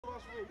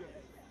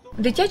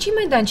Дитячий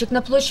майданчик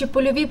на площі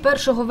Польовій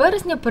 1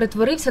 вересня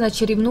перетворився на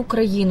чарівну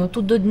країну.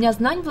 Тут до Дня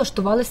знань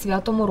влаштували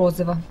свято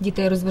Морозива.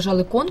 Дітей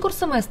розважали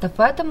конкурсами,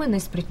 естафетами,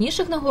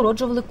 найспритніших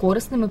нагороджували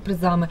корисними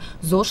призами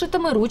 –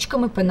 зошитами,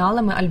 ручками,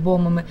 пеналами,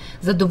 альбомами.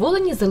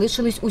 Задоволені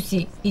залишились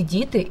усі – і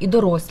діти, і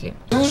дорослі.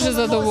 Дуже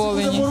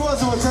задоволені.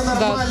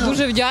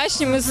 Дуже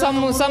вдячні. Ми з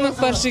самих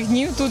перших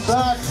днів тут.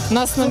 У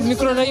нас на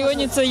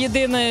мікрорайоні це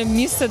єдине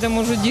місце, де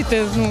можуть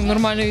діти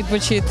нормально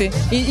відпочити.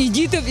 І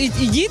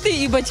діти,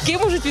 і батьки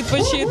можуть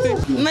відпочити.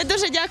 Ми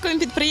дуже дякуємо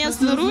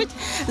підприємству «Рудь»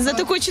 за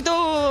таку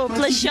чудову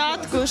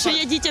площадку, що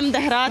є дітям де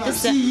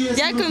гратися.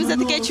 Дякуємо за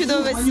таке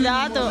чудове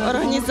свято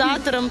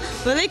організаторам.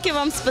 Велике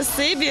вам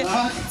спасибі.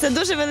 Це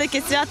дуже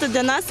велике свято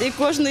для нас і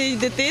кожної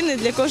дитини,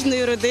 для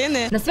кожної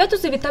родини. На свято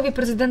завітав і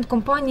президент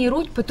компанії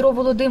 «Рудь» Петро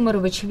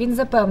Володимирович. Він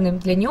запевнив,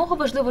 для нього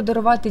важливо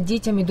дарувати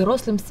дітям і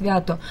дорослим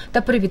свято.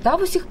 Та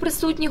привітав усіх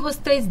присутніх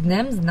гостей з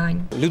Днем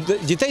знань.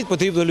 Дітей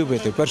потрібно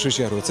любити в першу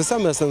чергу. Це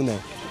саме основне.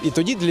 І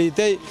тоді для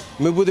дітей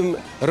ми будемо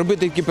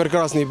робити такі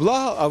прекрасні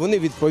блага, а вони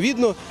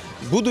відповідно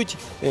будуть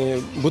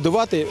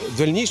будувати в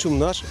дальнішому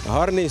наш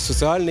гарний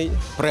соціальний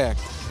проєкт.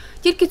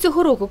 Тільки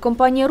цього року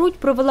компанія «Рудь»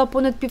 провела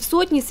понад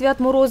півсотні свят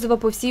Морозива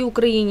по всій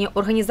Україні.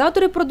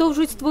 Організатори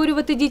продовжують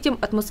створювати дітям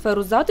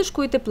атмосферу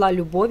затишку і тепла,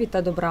 любові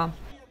та добра.